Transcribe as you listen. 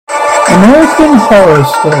American Horror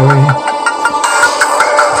Story.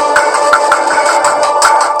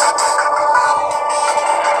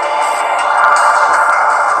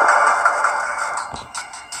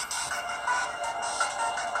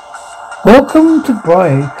 Welcome to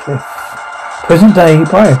Briarcliff. Present day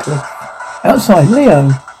Briarcliff. Outside,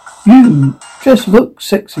 Leo. You just look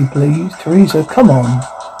sexy, please. Teresa, come on.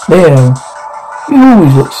 Leo. You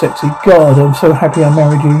always look sexy. God, I'm so happy I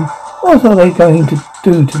married you. What are they going to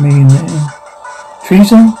do to me in there?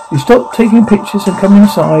 Teresa, you stop taking pictures and come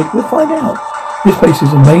inside. We'll find out. This place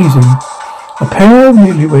is amazing. A pair of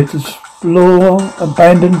newlyweds explore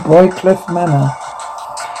abandoned Briarcliff Manor.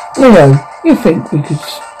 Leo, you think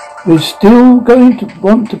we're still going to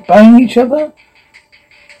want to bang each other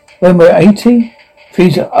when we're 80?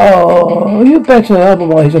 Teresa, oh, you better,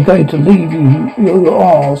 otherwise I'm going to leave you, your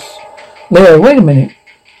arse. Leo, wait a minute.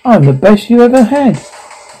 I'm the best you ever had.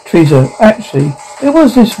 Teresa, actually, it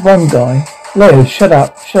was this one guy. Leo, shut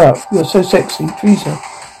up. You're so sexy. Teresa,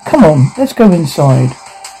 come on, let's go inside.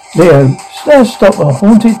 Leo, stop a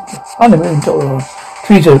haunted honeymoon tour.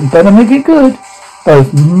 Teresa, better make it good.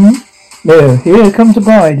 Both, Leo, here comes the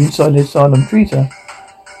bride inside the asylum. Teresa,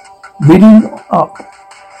 reading up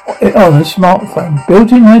on a smartphone.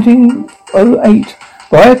 Built in 1908,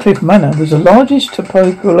 Briarcliff Manor was the largest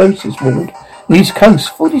tuberculosis ward in the East Coast.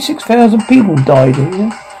 46,000 people died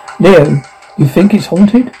here. Leo, you think it's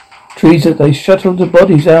haunted? Teresa, they shuttled the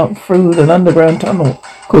bodies out through an underground tunnel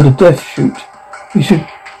called the Death Chute. We should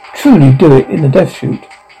truly do it in the Death Chute.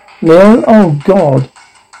 Leo, oh God,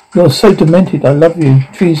 you're so demented. I love you.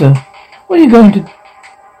 Teresa, what are you going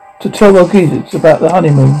to tell our kids about the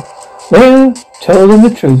honeymoon? Leo, tell them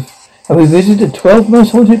the truth. Have we visited the 12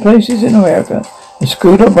 most haunted places in America and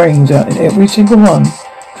screwed our brains out in every single one?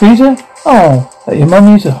 Teresa, oh, that your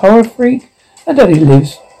mummy's a horror freak and daddy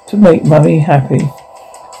lives to make mummy happy.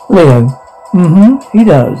 Leo, he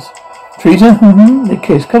does. Teresa, they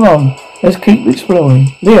kiss. Come on, let's keep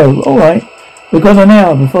exploring. Leo, alright, we've got an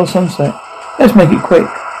hour before sunset. Let's make it quick.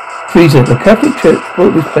 Teresa, the Catholic Church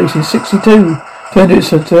bought this place in 62, turned it a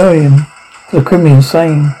sanitarium for the criminally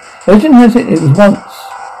insane. Legend has it was once.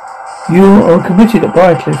 You are committed at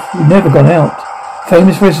Briarcliff. You've never gone out.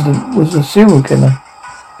 Famous resident was a serial killer.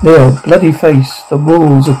 Leo, bloody face. The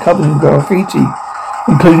walls are covered in graffiti,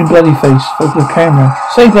 including bloody face for the camera.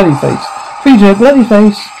 Say bloody face. Teresa, bloody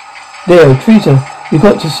face. Leo, Teresa, you've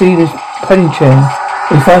got to see this penny chair.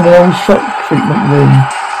 We found an old shock treatment room.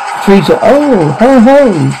 Teresa, oh,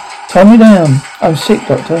 ho. Tie me down. I'm sick,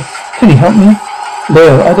 doctor. Can you help me?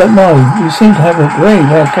 Leo, I don't know. You seem to have a very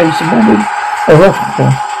rare case of morbid erotica.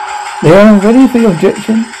 Leo, ready for your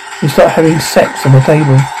objection? You start having sex on the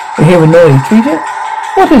table. You hear a noise. Teresa,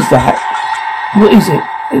 what is that? What is it?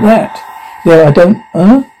 That? Leo, I don't,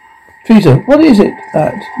 Teresa, what is it?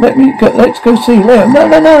 That? Let's go see. Leo,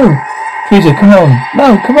 no. Teresa, come on.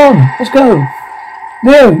 No, come on. Let's go.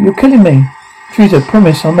 Leo, you're killing me. Teresa,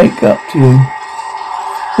 promise I'll make up to you.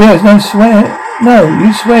 Leo, no swear. No,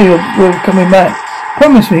 you swear we're coming back.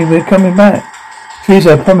 Promise me we're coming back.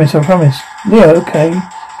 Teresa, I promise. Leo, okay.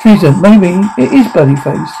 Teresa, maybe it is bloody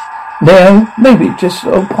face. Leo, maybe it's just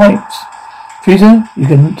old pipes. Teresa, you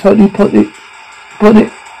can totally put it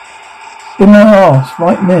in my arse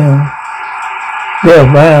right now. Leo,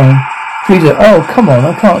 wow. Teresa, oh, come on,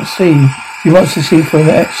 I can't see. She wants to see through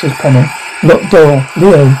the access panel. Locked door.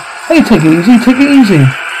 Leo, hey, take it easy.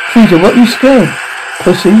 Teresa, what are you scared?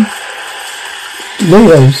 Pussy.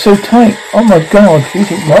 Leo, so tight. Oh my God.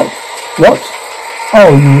 Teresa, what?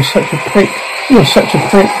 Oh, you're such a prick.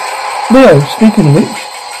 Leo, speaking of which.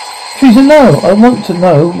 Teresa, no, I want to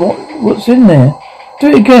know what's in there. Do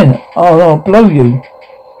it again. I'll blow you.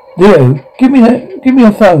 Leo, give me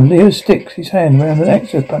your phone. Leo sticks his hand around the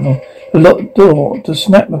access panel, the locked door, to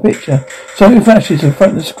snap a picture. Something flashes in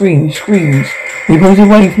front of the screen. He screams. He pulls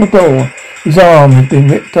away from the door. His arm has been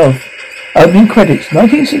ripped off. Opening credits,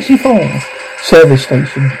 1964. Service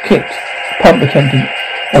station. Kit. Pump attendant.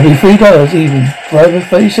 That'll be $3 even. Driver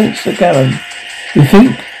 30 cents a gallon. You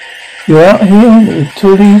think you're out here with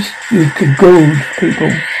toolies? You could gold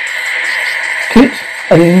people. Kit,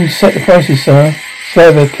 I didn't set the prices, sir.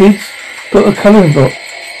 Driver, kids, got a colouring book.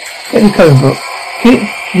 Get the colouring book. Kit,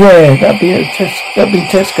 yeah, that'd be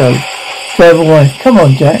Tesco. Driver, wife, come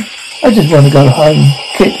on, Jack. I just want to go home.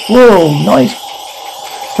 Kit, whoa, nice.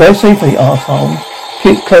 Drive safely, arsehole.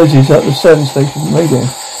 Kit closes up the service station radio.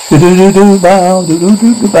 Do-do-do-do-bow,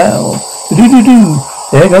 do-do-do-do-bow, do-do-do-do.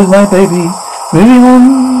 There goes my baby, moving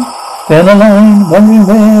on down the line,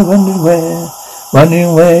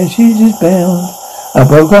 wondering where she's just bound. I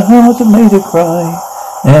broke her heart and made her cry.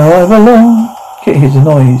 Now I've alone. Kit hears a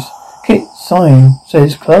noise. Kit sign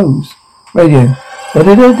says close. Radio.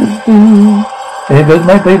 Da-da-da-da-da. There goes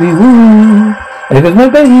my baby, woo. There goes my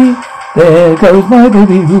baby. There goes my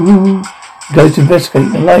baby, woo. Goes to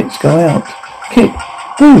investigate. The lights go out. Kit.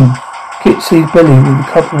 Boom. Kit sees Billy with a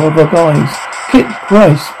couple of other guys. Kit.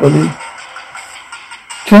 Christ, Billy.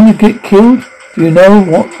 Trying to get killed? Do you know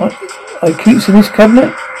what I keeps in this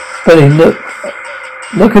cabinet? Billy,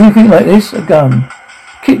 look anything like this? A gun.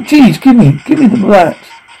 Kit, geez, give me that.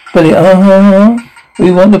 Billy,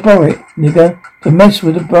 we want to borrow it, nigger, to mess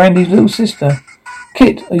with the Brandy's little sister.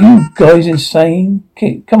 Kit, are you guys insane?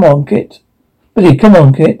 Kit, come on, Kit. Billy, come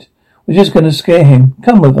on, Kit. We're just going to scare him.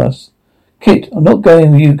 Come with us. Kit, I'm not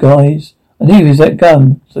going with you guys. And neither is that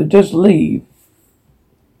gun, so just leave.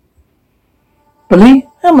 Billy,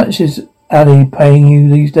 how much is Ali paying you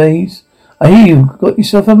these days? I hear you've got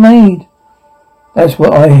yourself a maid. That's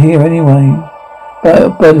what I hear anyway.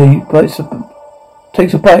 But Billy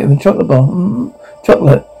takes a bite of the chocolate bar.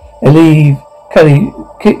 Chocolate. They leave.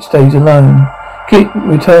 Kit stays alone. Kit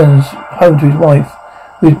returns home to his wife,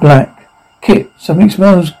 who's black. Kit, something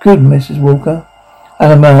smells good, Mrs. Walker.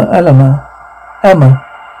 Alma.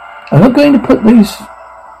 I'm not going to put these.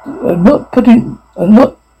 I'm not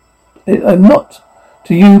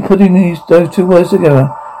to you putting those two words together.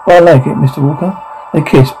 But I like it, Mr. Walker. They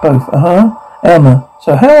kiss both. Alma.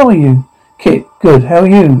 So how are you? Kit, good. How are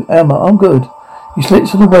you? Alma, I'm good. He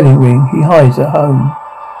slits on the wedding ring. He hides at home.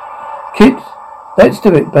 Kit, let's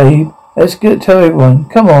do it, babe. Let's tell everyone.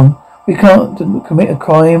 Come on. We can't commit a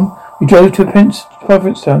crime. We drove to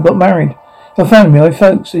Provincetown, got married. Your family, my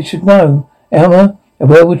folks, they should know. Alma, the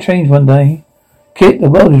world will change one day. Kit, the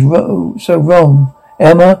world is so wrong.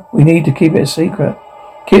 Alma, we need to keep it a secret.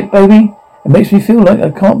 Kit, baby, it makes me feel like I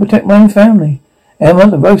can't protect my own family. Alma,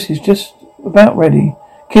 the roast is just about ready.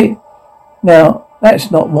 Kit, now, that's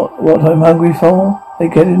not what I'm hungry for. They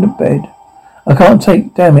get into bed. I can't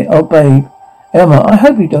take, damn it, oh babe. Alma, I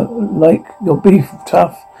hope you don't like your beef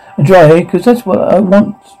tough and dry, because that's what I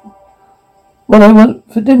want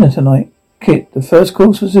for dinner tonight. Kit, the first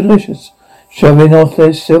course was delicious. Shoving off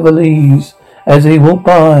their silver leaves as they walk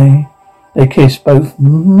by. They kiss both.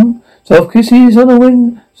 Soft kisses on a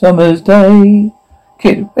wind summer's day.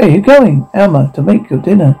 Kit, where are you going? Alma, to make your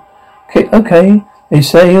dinner. Kit, okay. They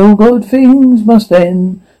say all good things must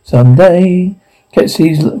end someday. Kit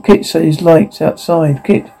sees lights outside.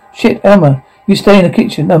 Kit, shit, Alma, you stay in the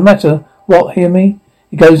kitchen no matter what, hear me?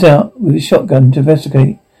 He goes out with his shotgun to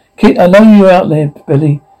investigate. Kit, I know you're out there,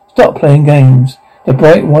 Billy. Stop playing games. The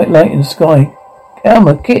bright white light in the sky.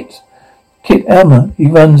 Alma, Kit, Alma. He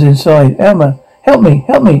runs inside. Alma, help me.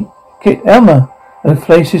 Kit, Alma. The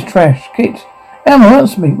place is trash. Kit, Alma,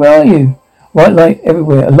 answer me. Where are you? White light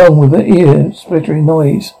everywhere, along with an ear-splittering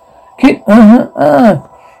noise. Kit,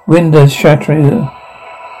 windows shattering.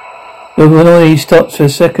 The noise stops for a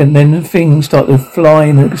second, then things start to fly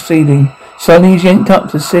in the ceiling. Suddenly he's yanked up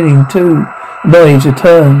to the ceiling too. The noise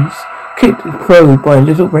returns. Kit is probed by a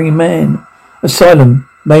little green man. Asylum,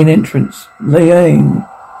 main entrance. Lorraine.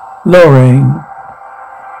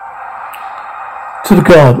 To the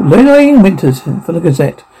guard. Lorraine Winters for the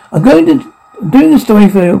Gazette. I'm doing a story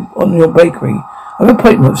on your bakery. I have an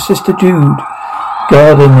appointment with Sister Jude.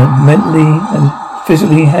 Garden, a mentally and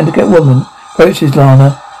physically handicapped woman, approaches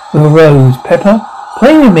Lana with a rose. Pepper?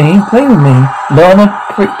 Play with me. Lana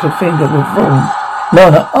pricked her finger with thorn.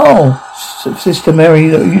 Lana, Sister Mary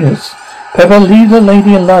Eunice. Pepper, leave the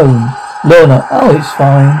lady alone. Lorna, it's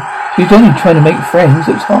fine. She's only trying to make friends.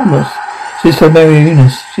 It's harmless. Sister Mary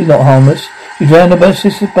Eunice, she's not harmless. She drowned her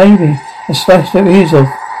sister's baby and slashed her ears off.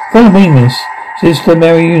 Follow me, miss. Sister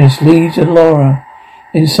Mary Eunice leads Laura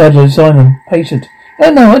inside the asylum. Patient.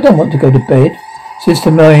 No, I don't want to go to bed.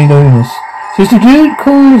 Sister Mary Eunice. Sister Jude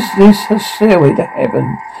calls this her stairway to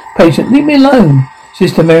heaven. Patient, leave me alone.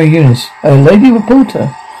 Sister Mary Eunice. A lady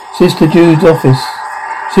reporter. Sister Jude's office.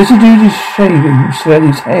 Sister Jude is shaving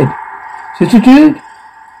Shirley's head. Sister Jude?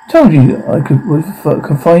 Told you I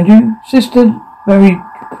could find you. Sister Mary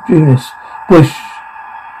Eunice. Bush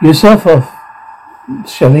yourself off.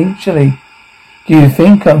 Shelley. Do you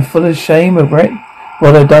think I'm full of shame, regret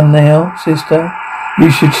what I've done now, sister? You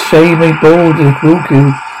should shave me bald as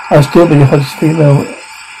Wilkie. I'll still be the hottest female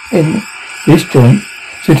in this joint.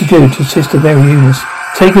 Sister Jude to Sister Mary Eunice.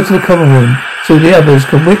 Take her to the common room so the others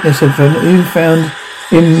can witness a newfound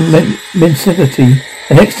immensity.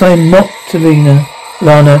 The next time, not to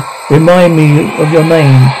Lana, remind me of your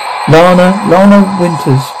name. Lana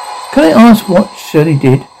Winters. Can I ask what Shirley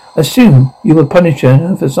did? Assume you were punishing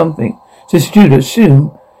her for something. Sister Jude,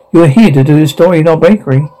 assume you were here to do a story in our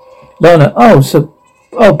bakery. Lana,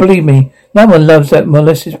 believe me, no one loves that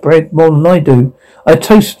molested bread more than I do. I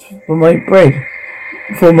toast for my bread.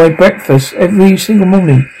 for my breakfast every single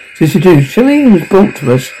morning. Sister Jude, Shelley was brought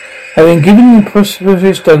to us, having given me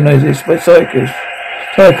prosperous diagnosis by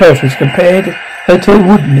psychiatrist compared her to a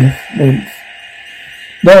wood nymph.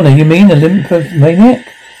 Lana, you mean a lymphomaniac?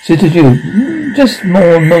 Sister Jude, just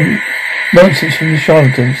more nonsense from the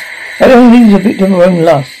charlatans. Everyone is a victim of her own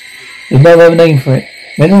lust. There's no other name for it.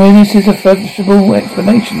 Mental illness is a flexible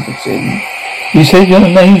explanation for sin. You said your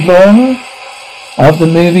name's Laura? After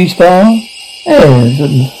the movie star? There's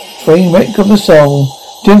a train wreck of the soul.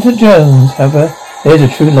 Jennifer Jones, however, there's a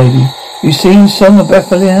true lady. You seen Song of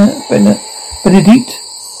Benedict?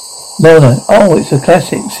 Lorna, oh, it's a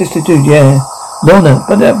classic. Sister Jude, yeah. Lorna,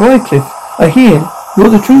 but at Wycliffe, I hear you're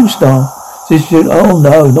the true star. Sister Jude, oh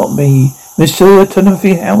no, not me. Mr.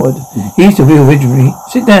 Timothy Howard. He's the real original.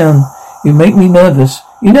 Sit down. You make me nervous.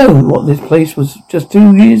 You know what this place was just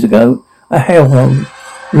 2 years ago? A hellhole.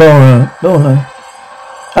 Lorna.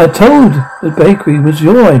 I told the bakery was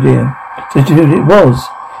your idea. Sister Jude, it was.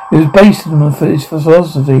 It was based on his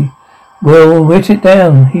philosophy. Well, write it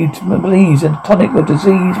down. He believes in a tonic of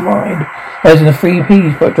diseased mind, as in the 3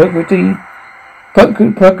 P's, productivity,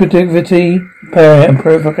 power, and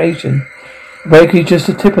purification. The bakery is just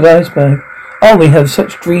the tip of the iceberg. Oh, we have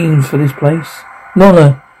such dreams for this place.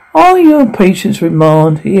 Lorna, are your patients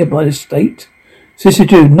remand here by the state? Sister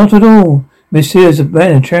Jude, not at all. Monsieur's a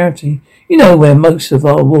man of charity. You know where most of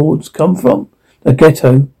our wards come from. The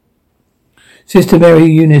ghetto. Sister Mary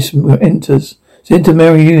Eunice enters. Sister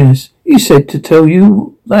Mary Eunice, he said to tell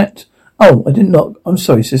you that. Oh, I did not. I'm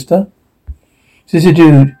sorry, sister. Sister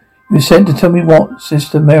Jude, you were sent to tell me what?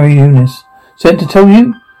 Sister Mary Eunice. Sent to tell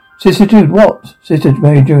you? Sister Jude, what? Sister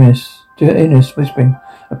Mary Eunice, whispering.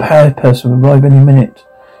 A power person will arrive any minute.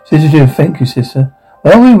 Sister Jude, thank you, sister.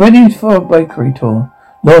 Well, are we ready for a bakery tour?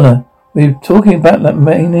 Lorna, we're talking about that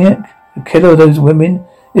maniac, the killer of those women,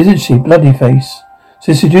 isn't she? Bloody Face.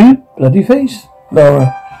 Sister Jude, Bloody Face?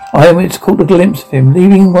 Laura, it's caught a glimpse of him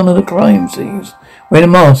leaving one of the crime scenes, wearing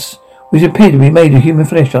a mask, which appeared to be made of human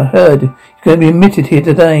flesh. I heard he's going to be admitted here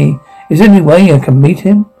today. Is there any way I can meet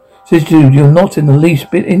him? Sister Jude, you're not in the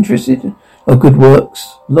least bit interested? Oh, good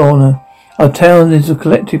works. Lorna, our town is a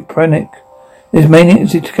collective panic. There's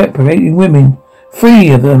maniacs decapitating women. 3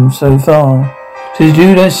 of them so far. Sister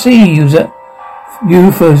Jude, I see you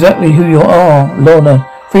for exactly who you are. Lorna,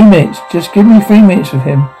 3 minutes. Just give me 3 minutes with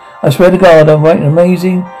him. I swear to God, I'm right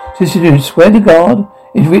amazing. Sister Jude, swear to God,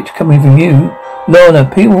 is rich coming from you. Lorna,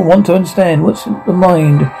 people want to understand what's in the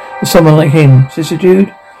mind of someone like him. Sister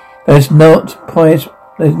Jude, there's not a pious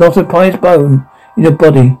bone in your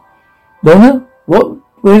body. Lorna, what?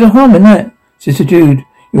 Where's the harm in that? Sister Jude,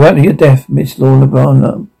 you're out of your depth, Miss Lorna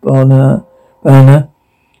Barner.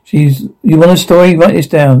 You want a story? Write this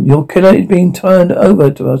down. Your killer is being turned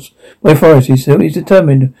over to us by authorities, so he's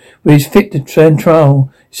determined when he's fit to stand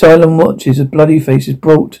trial. Silent watches a Bloody Face is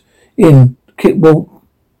brought in.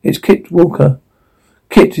 It's Kit Walker.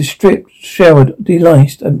 Kit is stripped, showered,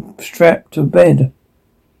 deliced, and strapped to bed.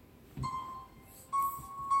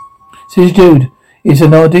 Says Jude, it's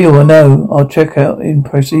an ordeal, I know. I'll check out in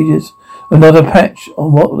procedures. Another patch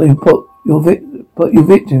on what they put your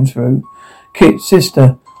victims through. Kit,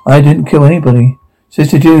 sister, I didn't kill anybody.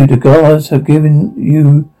 Sister Jude, the guards have given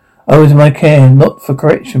you over to my care, not for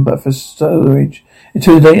correction, but for storage,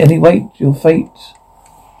 until they await your fate.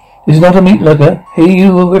 This is not a meat lugger. Here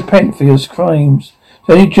you will repent for your crimes.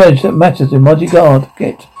 The only judge that matters, the mighty God.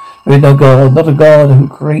 Kit, there is no God, not a God who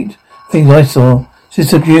create things I saw.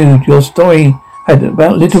 Sister Jude, your story had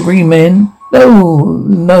about little green men.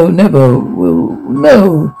 No, never will.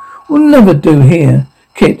 No, will never do here.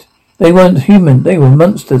 Kit, they weren't human. They were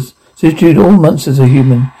monsters. Sister Jude, all monsters are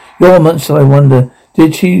human. You're a monster, I wonder.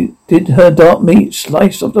 Did her dark meat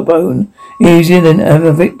slice off the bone easier than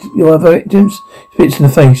your other victims? Spits in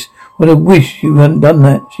the face. What a wish you hadn't done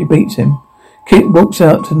that. She beats him. Kit walks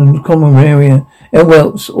out to the common area and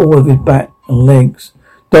welts all of his back and legs.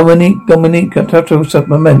 Dominique, Tato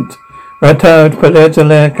Submament, Ratard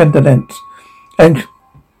Palertala Cantalent, and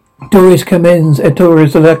Doris Commends,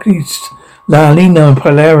 Etoris Lakis, La Lina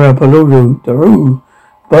Palera Paluru, Daru,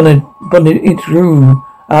 Bonnet Itru,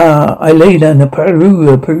 Ilena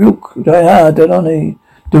Naparu, Peruk, Delone,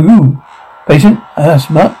 Daru. Patient,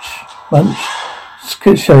 munch.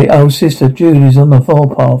 Shelley, oh sister, Jude is on the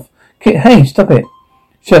forepath. Kit, hey, stop it.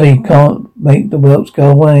 Shelley, can't make the welts go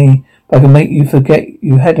away, but I can make you forget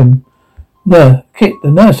you had them. No, Kit, the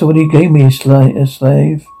nurse already gave me a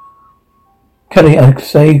slave. Kelly, I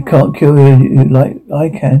say can't cure you like I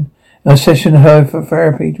can. A session of her for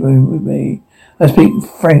therapy with me. I speak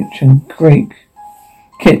French and Greek.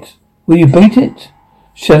 Kit, will you beat it?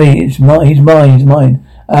 Shelley, he's mine.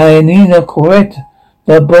 I need a correct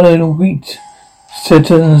The boiling wheat.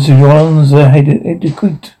 Citizens runs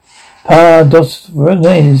adequate. Pa dos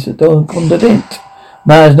vernes don condadent.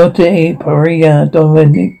 Mas note paria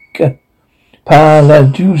dominica. Pa la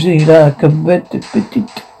juicy la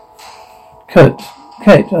cavetit. Kurt,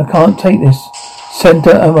 Kate, I can't take this.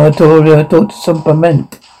 Center Amadora dot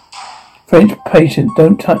Supplement. French patient,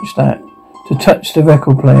 don't touch that. To touch the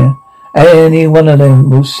record player. Any one of them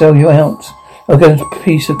will sell you out. I'll get a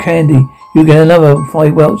piece of candy. You get another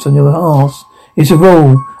 5 welts on your arse. It's a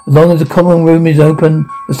rule. As long as the common room is open,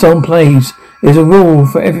 the song plays. There's a rule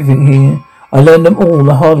for everything here. I learned them all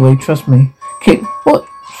the hard way, trust me. Kit, why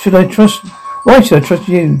should I trust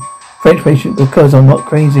you? French patient, because I'm not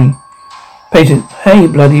crazy. Patient, hey,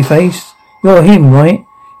 bloody face. You're him, right?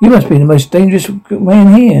 You must be the most dangerous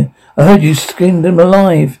man here. I heard you skinned him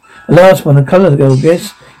alive. The last one, a colour girl,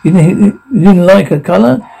 guess. You didn't like her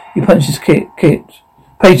colour? You punched his Kit.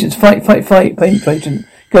 Patience, fight. Patient,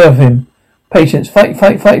 get off him. Patience, fight.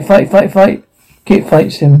 Kit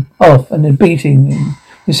fights him off and then beating him.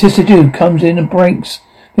 His sister Jude comes in and breaks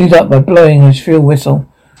things up by blowing his shrill whistle.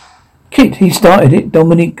 Kit, he started it.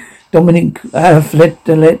 Dominic, have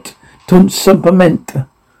let tunt supplement.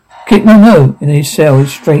 Kit, no. In his cell,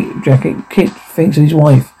 his straight jacket, Kit thinks of his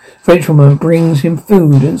wife. French woman brings him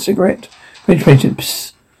food and cigarette. French patient,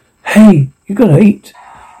 psst. Hey, you gotta eat.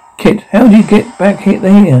 Kit, how do you get back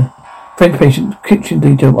here? French patient, kitchen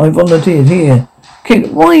detail. I volunteered here.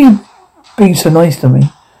 Kit, why are you being so nice to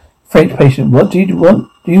me? French patient, what do you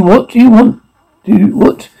want? You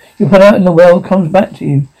put out in the world comes back to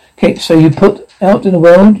you. Kit, so you put out in the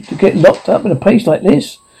world to get locked up in a place like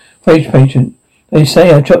this? French patient, they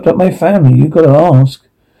say I chopped up my family. You gotta ask.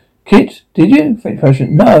 Kit, did you? French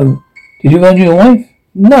patient, no. Did you murder your wife?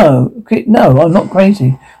 No. Kit, no, I'm not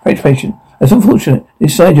crazy. French patient, that's unfortunate.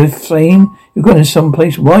 This side you're saying you're going to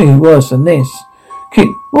someplace way worse than this. Kit,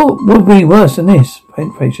 what would be worse than this?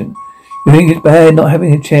 French patient, you think it's bad not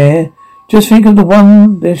having a chair? Just think of the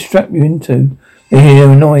one they strap you into. They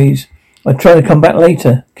hear a noise. I'll try to come back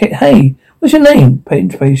later. Kit, hey, what's your name?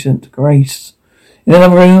 French patient, Grace. In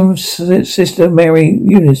another room, Sister Mary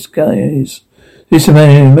Eunice is. Sister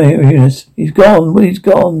Mary Eunice. He's gone. Well, he's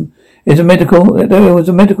gone. There was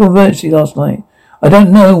a medical emergency last night. I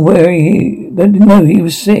don't know didn't know he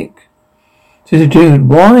was sick. Sister Jude,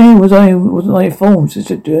 why wasn't I informed?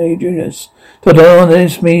 Sister Eunice. Dr. Arden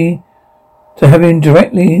me to have him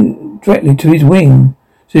directly to his wing.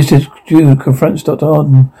 Sister Jude confronts Dr.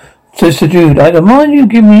 Arden. Sister Jude, I demand you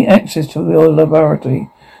give me access to your laboratory.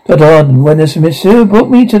 Dr. Arden, when the monsieur brought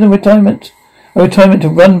me to a retirement to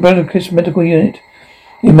run Brother Chris medical unit,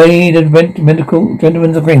 he made a medical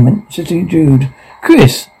gentleman's agreement. Sister Jude,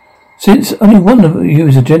 Chris, since only one of you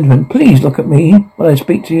is a gentleman, please look at me while I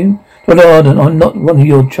speak to you. Dr. Arden, I'm not one of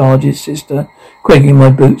your charges, sister. Quaking my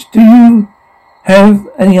boots. Do you have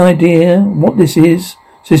any idea what this is?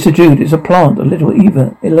 Sister Jude, it's a plant, a little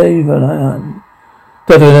Eva.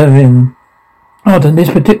 Dr. Arden, this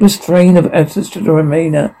particular strain of ancestral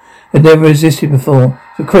Romania had never existed before.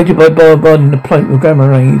 So created by bombarding the planet with gamma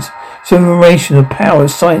rays. It's information of power,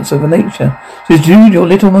 science over nature. Sister Jude, your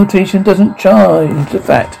little notation doesn't change the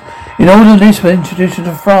fact. In order this will introduce you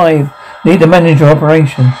to thrive, need to manage your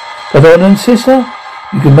operation. But Arden, sister,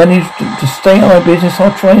 you can manage to stay out of my business,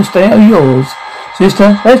 I'll try and stay out of yours.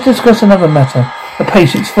 Sister, let's discuss another matter. A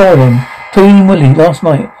patient's fallen. Tony Willie last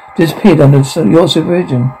night disappeared under your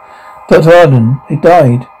supervision. Dr. Arden, he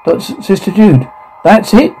died. Sister Jude,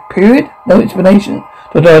 that's it? Period? No explanation?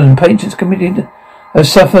 Dr. Arden, patients committed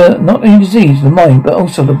suffer not only disease of the mind, but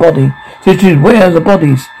also the body. Sister Jude, where are the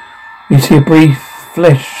bodies? You see a brief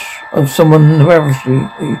flesh of someone ravishingly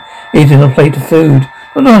eating a plate of food.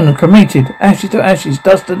 Dr. Arden, cremated, ashes to ashes,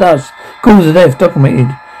 dust to dust. Cause of death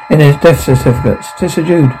documented in his death certificates. Sister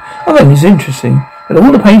Jude, I think it's interesting. But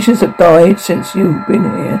all the patients that died since you've been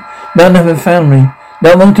here, none have found me.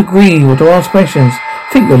 No one to grieve or to ask questions.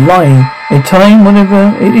 Think you're lying. In time,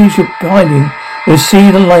 whenever it is you're hiding, you'll see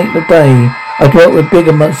the light of day. I dealt with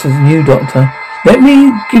bigger monsters than you, Doctor. Let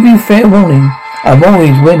me give you fair warning. I've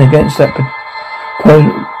always win against that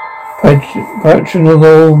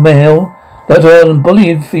patriotic male that Arden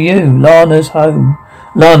bullied for you. Lana's home.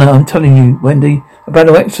 Lana, I'm telling you, Wendy, about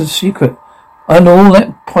the extra's secret. And all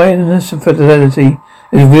that pious and fidelity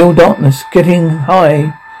is real darkness. Getting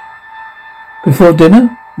high before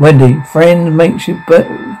dinner? Wendy, friend makes your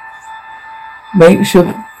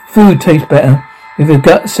food taste better. If your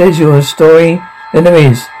gut says you're a story, then there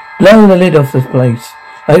is. Blow the lid off this place.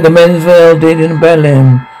 Like the Mensville did in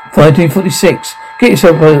Berlin, 1946. Get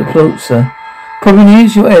yourself a closer. Problem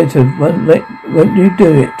is, your editor won't you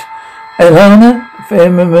do it. Alana,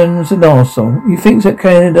 Fairman's an arsehole. He thinks that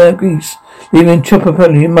Canada, Greece, leaving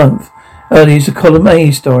Chopperpelli a month early is a column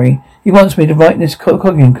A story. He wants me to write this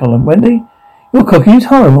cooking column. Wendy, your cooking is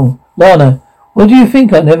horrible. Lana, what do you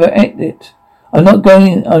think? I never ate it. I'm not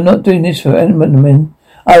doing this for men.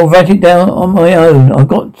 I'll write it down on my own. I've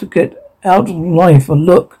got to get out of life. And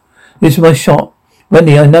look, this is my shot.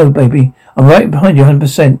 Wendy, I know, baby. I'm right behind you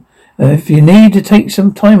 100%. If you need to take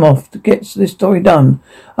some time off to get this story done,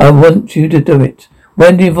 I want you to do it.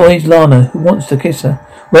 Wendy avoids Lana, who wants to kiss her.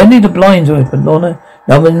 Wendy, the blinds are open. Lana,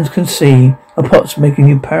 no one can see. A pot's making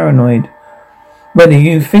you paranoid. Wendy,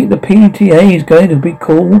 you think the PTA is going to be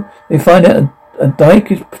cool? They find out a dyke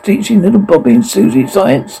is teaching little Bobby and Susie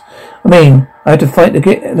science? I mean, I had to fight to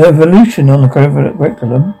get an evolution on the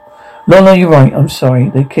curriculum. Lana, you're right. I'm sorry.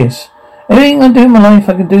 They kiss. Everything I do in my life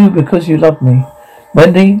I can do because you love me.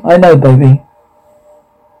 Wendy, I know, baby.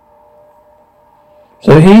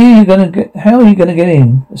 So how are you gonna get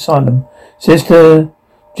in? Asylum. Sister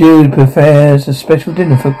Jude prepares a special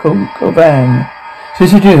dinner for Covan.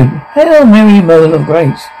 Sister Jude, Hail Mary, Mother of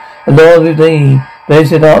Grace. The Lord with thee.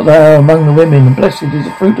 Blessed art thou among the women, and blessed is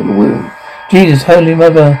the fruit of the womb. Jesus, Holy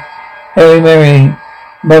Mother, Holy Mary,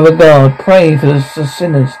 Mother God, pray for the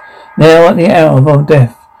sinners, now at the hour of our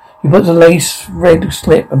death. He puts a lace red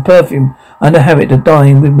slip and perfume under habit of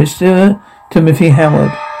dying with Monsieur Timothy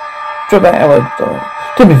Howard. Timothy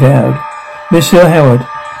Howard. Monsieur Howard,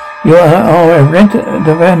 you are a rent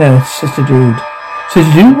of Sister Jude.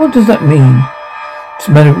 Sister Jude, what does that mean?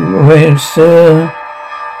 Sir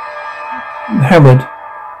Howard.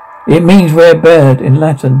 It means rare bird in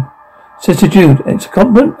Latin. Sister Jude, it's a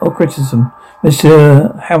compliment or criticism?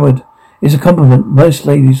 Monsieur Howard, is a compliment. Most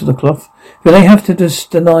ladies of the cloth, but they have to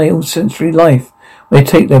just deny all sensory life when they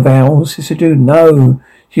take their vows. Sister Jude, no,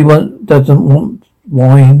 she doesn't want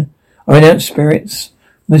wine or any spirits.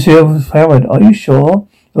 Monsieur Howard, are you sure?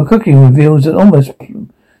 Your cooking reveals an almost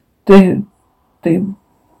desolate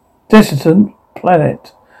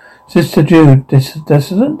planet. Sister Jude,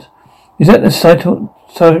 desolate? Is that the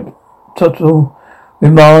total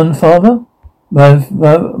remand, Father?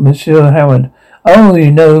 Monsieur Howard. Oh,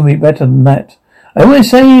 you know me better than that. I always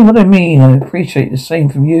say what I mean. I appreciate the same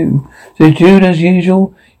from you. So Jude, as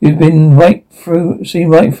usual, you've been seen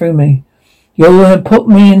right through me. You have put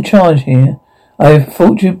me in charge here. I have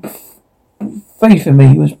thought your faith in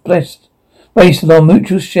me was blessed, based on our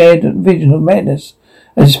mutual shared vision of madness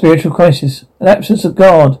and a spiritual crisis, an absence of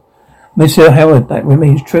God. Monsieur Howard, that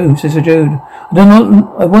remains true. Sister Jude,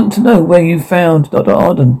 I want to know where you found Dr.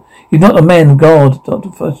 Arden. He's not a man of God, Dr.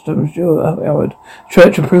 Howard.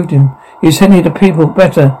 Church approved him. He's sending the people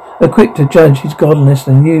better equipped to judge his godliness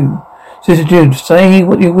than you. Sister Jude, say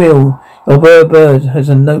what you will. Your bird has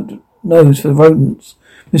a nose for rodents.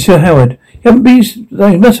 Monsieur Howard, you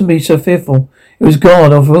mustn't be so fearful. It was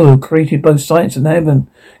God of all who created both science and heaven.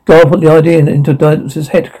 God put the idea into Dr.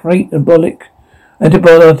 head, create antibiotic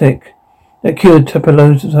that cured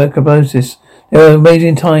tuberculosis. There are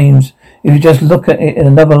amazing times if you just look at it in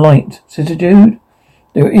another light. Sister Jude,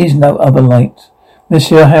 there is no other light.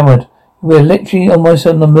 Monsieur Howard, we're literally almost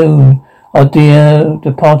on the moon. Our dear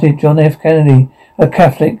departed John F. Kennedy, a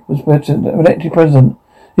Catholic, was elected president.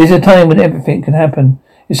 There's a time when everything can happen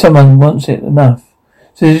if someone wants it enough.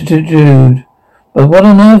 Sister Jude, but what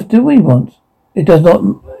on earth do we want? It does not,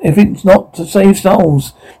 if it's not to save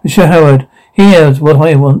souls. Monsieur Howard, here's what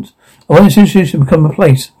I want. I want this institution to become a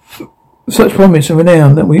place of such promise and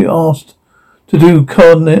renown that we asked to do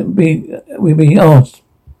we be asked.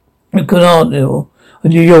 Cardinal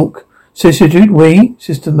of New York. Sister Jude,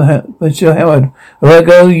 Sister Monsieur Howard, where I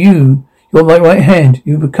go, you're my right hand.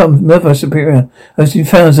 You become Mother Superior, as you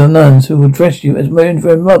found some nuns who will dress you as my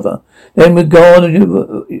infant mother. Then with God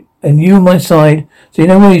and you on my side, see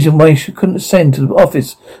no reason why you couldn't ascend to the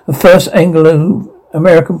office of First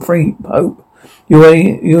Anglo-American Free Pope.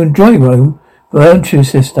 You enjoy Rome, won't you,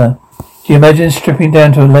 sister? She imagines stripping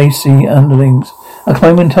down to her lacy underlings and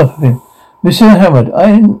climbing on top of him. Monsieur Howard,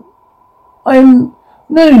 I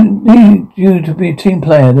need you to be a team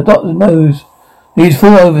player. The doctor knows he's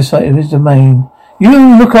full oversight of his domain.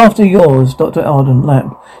 You look after yours, Dr. Arden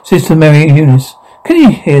Lamp, Sister Mary Eunice. Can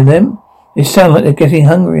you hear them? They sound like they're getting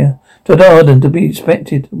hungrier. Dr. Arden, to be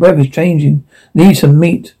expected. The weather's changing. Need some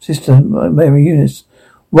meat, Sister Mary Eunice.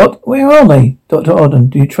 What? Where are they? Dr. Arden,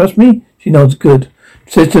 do you trust me? She nods. Good.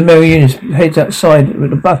 Sister Mary Eunice heads outside with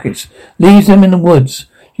the buckets, leaves them in the woods.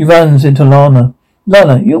 She runs into Lana.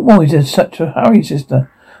 Lana, you're always in such a hurry, sister.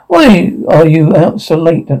 Why are you out so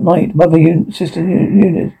late at night? Sister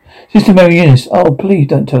Mary Eunice. Oh, please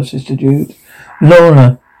don't tell Sister Jude.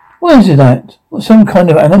 Lorna, what is that? What, some kind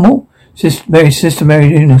of animal? Sister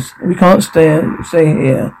Mary Eunice, we can't stay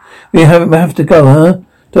here. We have to go, huh?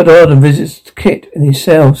 Dr. Arden visits Kit in his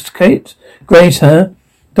cell. Kit? Grace, huh?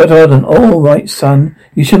 Dr. Arden, all right, son.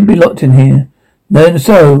 You shouldn't be locked in here.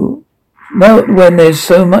 Not when there's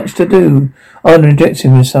so much to do. Arden injects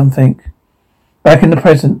him with something. Back in the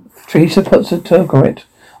present, Teresa puts a tourniquet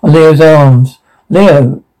on Leo's arms.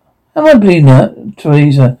 Leo, am I bleeding out?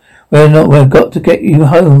 Teresa, we've got to get you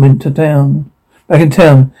home into town. Back in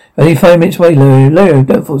town. Only 5 minutes away, Leo. Leo,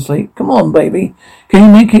 don't fall asleep. Come on, baby. Can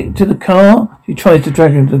you make it to the car? She tries to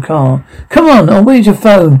drag him to the car. Come on, where's your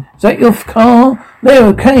phone? Is that your car? Leo,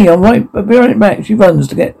 okay, I'll be right back. She runs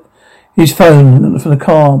to get his phone from the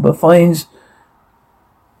car, but finds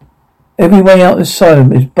every way out the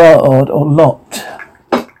side is barred or locked.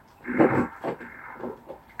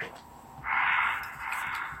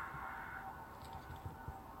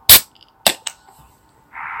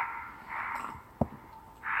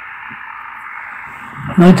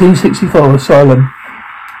 (1964) Asylum.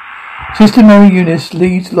 Sister Mary Eunice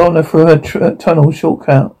leads Lorna through her tunnel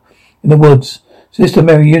shortcut in the woods. Sister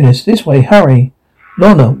Mary Eunice, this way, hurry.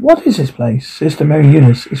 Lorna, what is this place? Sister Mary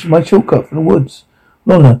Eunice, it's my shortcut from the woods.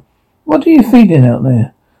 Lorna, what are you feeding out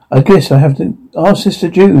there? I guess I have to ask Sister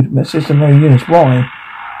Jude. Sister Mary Eunice, why?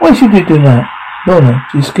 Why should you do that? Lorna,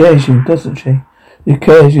 she scares you, doesn't she? She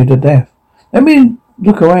scares you to death. Let me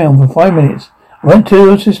look around for 5 minutes. I went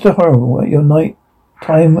to Sister Horrible at your night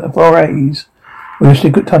time forays with a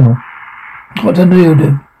secret tunnel. What to do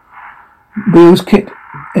then? Wheels Kit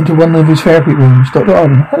into one of his therapy rooms. Dr.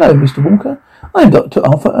 Arden. Hello, Mr. Walker. I'm Dr.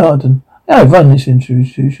 Arthur Arden. I run this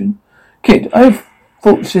institution. Kit, I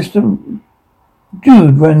thought Sister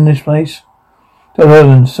Jude ran this place. Dr.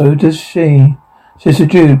 Arden. So does she. Sister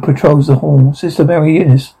Jude patrols the hall. Sister Mary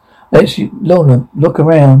Eunice lets Lorna look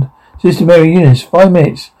around. Sister Mary Eunice, 5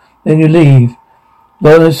 minutes, then you leave.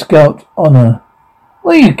 Lorna's scalped on her.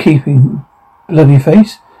 What are you keeping, bloody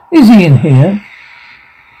face? Is he in here?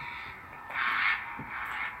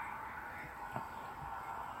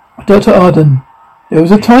 Dr. Arden, there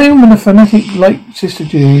was a time when a fanatic like Sister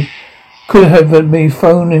Jude could have had me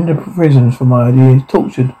thrown into prison for my ideas,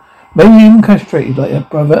 tortured, maybe even castrated like her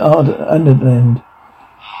brother Underland.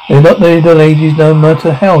 They're not the ladies, no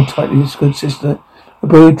matter how tightly this good sister a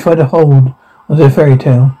brood tried to hold on their fairy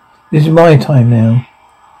tale. This is my time now.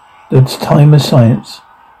 The time of science.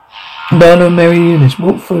 Lorna and Mary Eunice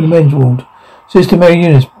walk through the men's ward. Sister Mary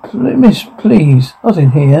Eunice, Miss, please, not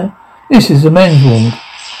in here. This is the men's ward.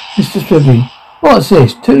 Mr. Spivey, what's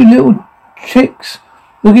this? 2 little chicks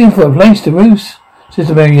looking for a place to roost?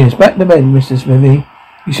 Sister Mary Eunice, back to bed, Mr. Spivey.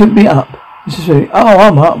 You shouldn't be up. Mr. Spivey, oh,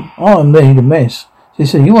 I'm up. I'm made a mess.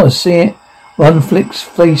 Sister, you want to see it? One flicks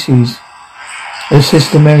faces.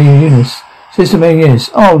 Sister Mary Eunice. Sister Mary Eunice,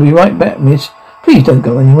 I'll be right back, miss. Please don't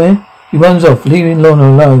go anywhere. He runs off, leaving Lorna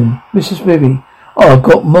alone. Mrs. Spivey. Oh, I've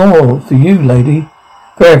got more for you, lady.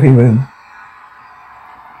 Therapy room.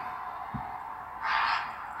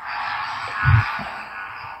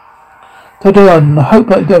 Dr. Arden, I hope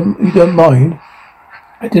you don't mind.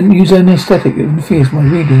 I didn't use anesthetic that interferes my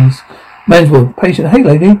readings. Man's ward. Patient. Hey,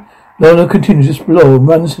 lady. Lorna continues to explore and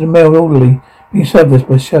runs to the male orderly, being serviced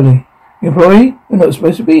by Shelley. Employee? We're not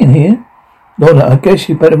supposed to be in here. Lorna, I guess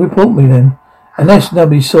you better report me then. Unless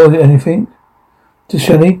nobody saw anything. To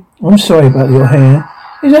Shelley, I'm sorry about your hair.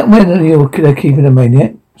 Is that when they're keeping a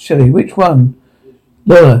maniac? Shelley, which one?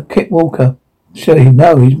 Lorna, Kit Walker. Shelley,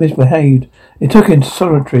 no, he's misbehaved. They took him to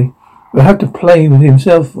solitary. We'll have to play with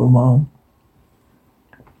himself for a while.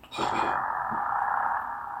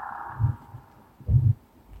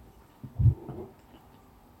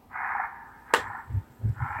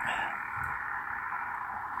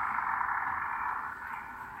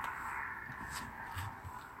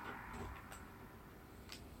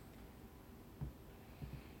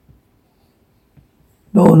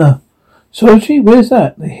 Lorna. Sophie, where's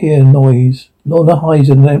that? They hear a noise. Lorna hides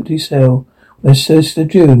in an empty cell where Sister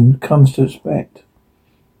Jude comes to expect.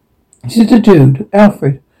 Sister Jude,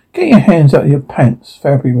 Alfred, get your hands out of your pants.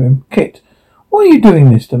 Therapy room. Kit, why are you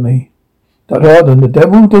doing this to me? Dr. Arden, the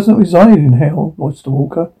devil doesn't reside in hell, Mr.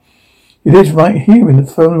 Walker. It is right here in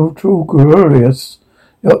the frontal glorious.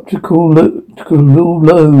 The optical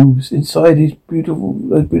lobes inside those beautiful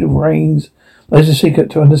brains. There's a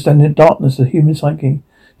secret to understanding the darkness of human psyche.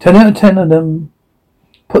 10 out of 10 of them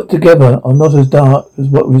put together are not as dark as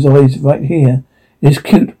what resides right here. This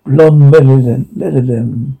cute blonde melody.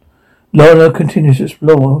 Lorna continues to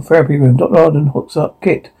explore therapy room. Dr. Arden hooks up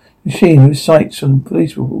Kit, machine with sights from the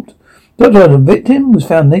police report. Dr. Arden, victim was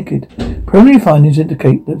found naked. Preliminary findings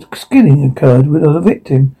indicate that skinning occurred when the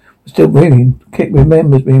victim was still breathing. Kit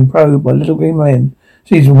remembers being probed by little green men.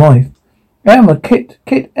 Sees his wife. Alma, Kit,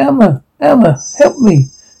 Alma, help me.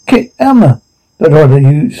 Kit, Alma. But rather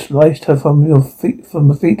you sliced her from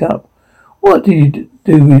the feet up. What did you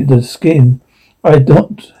do with the skin? I'm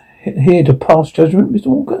not here to pass judgment, Mr.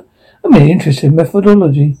 Walker. I'm really interested in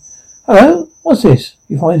methodology. Hello? What's this?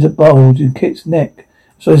 He finds a bulge in Kit's neck.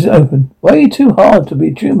 So it's open. Way too hard to be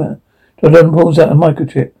a tumour. Jordan pulls out a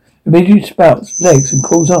microchip. Immediately spouts legs and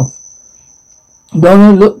crawls off.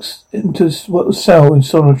 Lorna looks into a cell in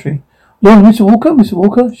solitary. Lorna, Mr.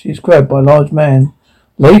 Walker. She's grabbed by a large man.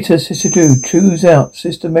 Later, Sister Jude chews out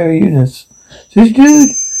Sister Mary Eunice. Sister Jude,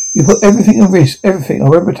 you put everything at risk, everything,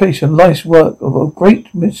 our reputation, life's work of a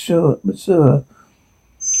great mature.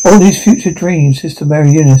 All these future dreams, Sister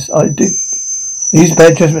Mary Eunice. I use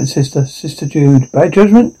bad judgment, Sister Jude. Bad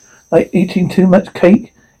judgment? Like eating too much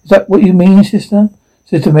cake? Is that what you mean, Sister?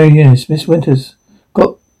 Sister Mary Eunice, Miss Winters.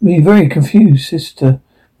 Got me very confused, Sister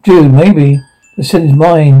Jude. Maybe the sin is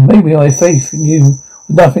mine. Maybe I have faith in you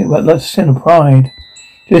with nothing but that sin of pride.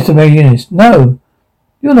 Sister Mary Eunice. No,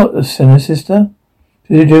 you're not a sinner, Sister.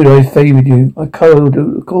 Sister Jude, I favoured you. I called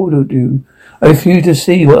you. I refused to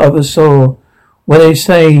see what others saw. When they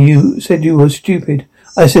said you were stupid,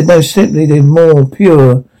 I said no, simply they're more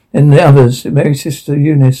pure than the others. Mary, Sister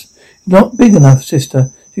Eunice. Not big enough, Sister.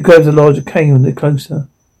 She grabs a larger cane and they're closer.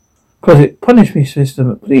 Closet, punish me,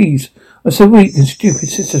 Sister, please. I'm so weak and stupid,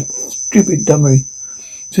 Sister. Stupid dummery.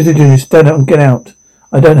 Sister Eunice, stand up and get out.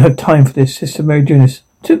 I don't have time for this, Sister Mary Eunice.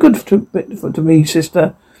 Too good to me,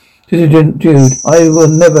 Sister. Sister Jude, I will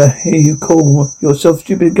never hear you call yourself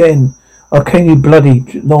stupid again. I'll cane you bloody.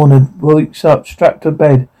 Lorna wakes up, strapped to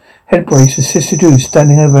bed. Head braces, Sister Jude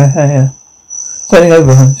standing over her.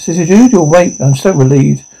 Sister Jude, you're awake. I'm so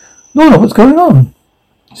relieved. Lorna, what's going on?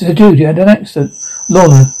 Sister Jude, you had an accident.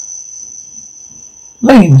 Lorna.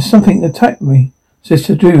 Lane, something attacked me.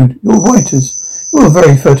 Sister Jude, you're writers. You're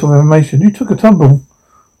very fertile information. You took a tumble.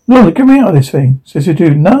 Lorna, get me out of this thing. Sister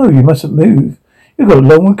Jude, no, you mustn't move. You've got a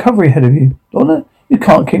long recovery ahead of you. Lorna, you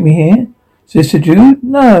can't keep me here. Sister Jude,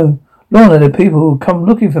 no. Lorna, the people will come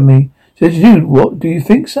looking for me. Sister Jude, what, do you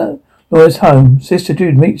think so? Lorna's home. Sister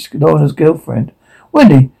Jude meets Lorna's girlfriend.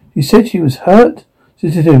 Wendy, you said she was hurt?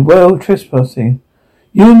 Sister Jude, well, trespassing.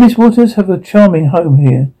 You and Miss Waters have a charming home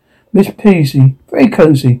here. Miss Peasy, very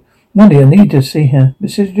cosy. Wendy, I need to see her.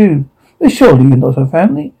 Mrs. Jude, but surely you're not her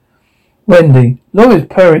family? Wendy, Laura's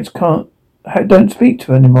parents don't speak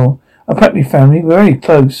to her anymore. Our practically family, we're very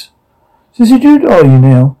close. Sister Jude, are you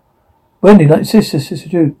now? Wendy, like sisters, Sister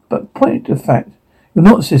Jude, but point of fact, you're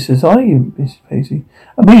not sisters, are you, Miss Paisley?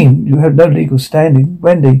 I mean, you have no legal standing.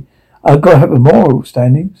 Wendy, I've got to have a moral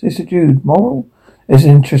standing. Sister Jude, moral? It's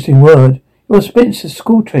an interesting word. You're a Spencer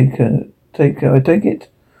school taker, I take it.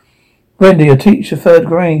 Wendy, I teach the 3rd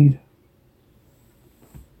grade.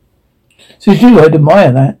 Sister Jude, I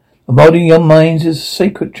admire that. Molding young minds is a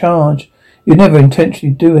sacred charge. You never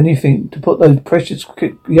intentionally do anything to put those precious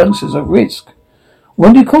youngsters at risk.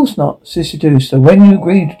 Wendy, of course not, Sister Jude. So when you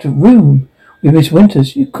agreed to room with Miss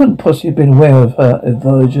Winters, you couldn't possibly have been aware of her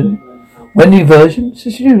aversion. Wendy aversion?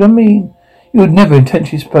 Sister Jude, I mean, you would never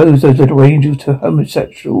intentionally expose those little angels to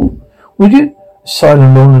homosexual, would you?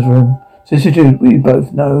 Silent Lorna's room. Sister Jude, we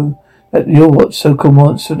both know that you're what so-called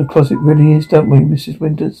monster the closet really is, don't we, Mrs.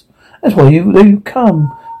 Winters? That's why you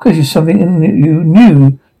come, because you're something in you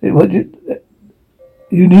knew that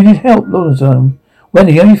you needed help, Lorna's home.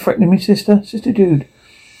 Wendy, are you threatening me, Sister? Sister Jude,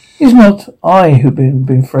 it's not I who've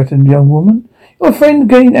been threatened, young woman. Your friend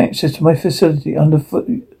gained access to my facility under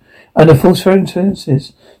false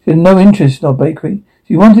circumstances. She had no interest in our bakery.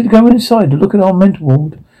 She wanted to go inside to look at our mental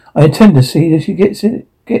ward. I intend to see that she gets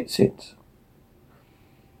it.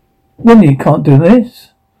 Wendy, you can't do this.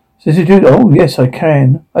 Sister Jude, oh yes I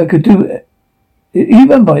can. I could do it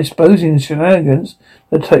even by exposing the shenanigans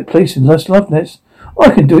that take place in Lost Love Nest. Or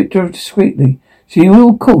I can do it discreetly. She will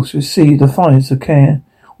of course receive the finest of care.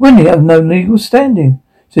 Wendy, I have no legal standing.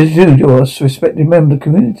 Sister Jude, you're a respected member of the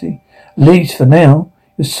community. At least for now.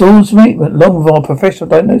 Your swords mate went along with our professional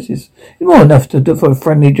diagnosis. It's more enough for a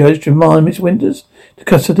friendly judge to remand Miss Winters to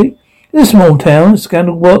custody. In a small town, the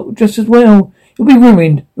scandal worked just as well. You'll be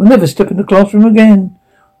ruined. You'll never step in the classroom again.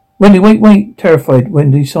 Wendy, wait. Terrified,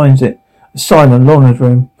 Wendy signs it. A sign in Lorna's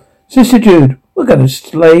room. Sister Jude, we're going to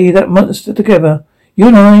slay that monster together. You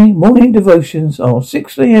and I, morning devotions are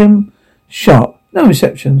 6 a.m. sharp. No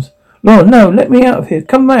receptions. Lorna, no, let me out of here.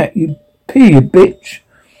 Come back, you bitch.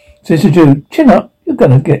 Sister Jude, chin up. You'll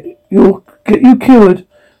get you cured.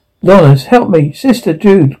 Lorna, help me. Sister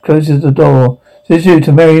Jude closes the door. Sister Jude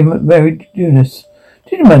to Mary Eunice.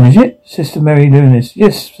 Did you manage it? Sister Mary Eunice.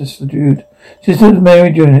 Yes, Sister Jude. Sister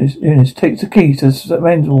Mary Eunice takes the key to the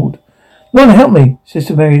men's ward. Lorna, help me.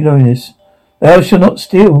 Sister Mary Eunice. Thou shalt not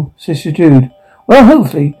steal, Sister Jude. Well,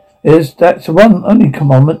 hopefully, that's the one only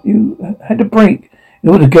commandment you had to break in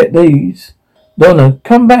order to get these. Donna,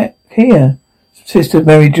 come back here. Sister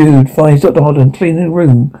Mary Jude finds Dr. Hodden cleaning the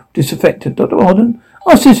room, disaffected. Dr. Hodden?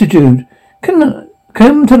 Oh, Sister Jude.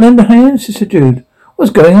 Come to lend a hand, Sister Jude.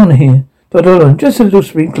 What's going on here? Dr. Hodden, just a little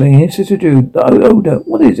sprinkling here, Sister Jude. The odor,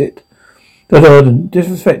 what is it? Dr. Hodden,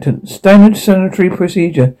 disinfectant, standard sanitary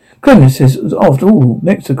procedure. Cleanliness is, after all,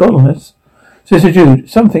 next to godliness. Sister Jude,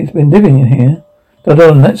 something's been living in here. Dr.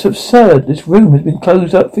 Hodden, that's absurd. This room has been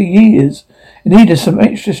closed up for years. It needed some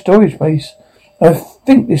extra storage space. I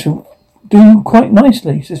think this will do quite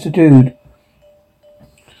nicely, Sister Jude.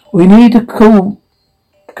 We need to call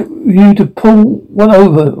you to pull one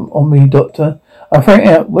over on me, Doctor. I'll ferret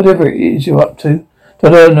out whatever it is you're up to.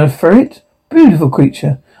 Dr. Hodden, a ferret? Beautiful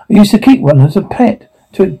creature. I used to keep one as a pet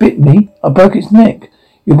till it bit me. I broke its neck.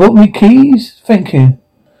 You brought me keys? Thank you.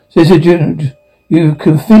 Sister Jude, you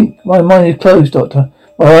can think my mind is closed, Doctor.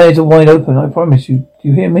 My eyes are wide open, I promise you. Do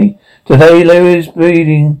you hear me? Today Larry is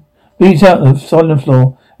bleeds out on the silent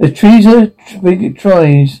floor. As Teresa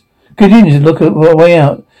tries, continues to look at her way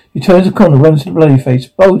out. He turns the corner, runs to the bloody face,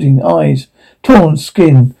 bulging eyes, torn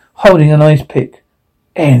skin, holding an ice pick.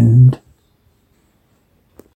 End.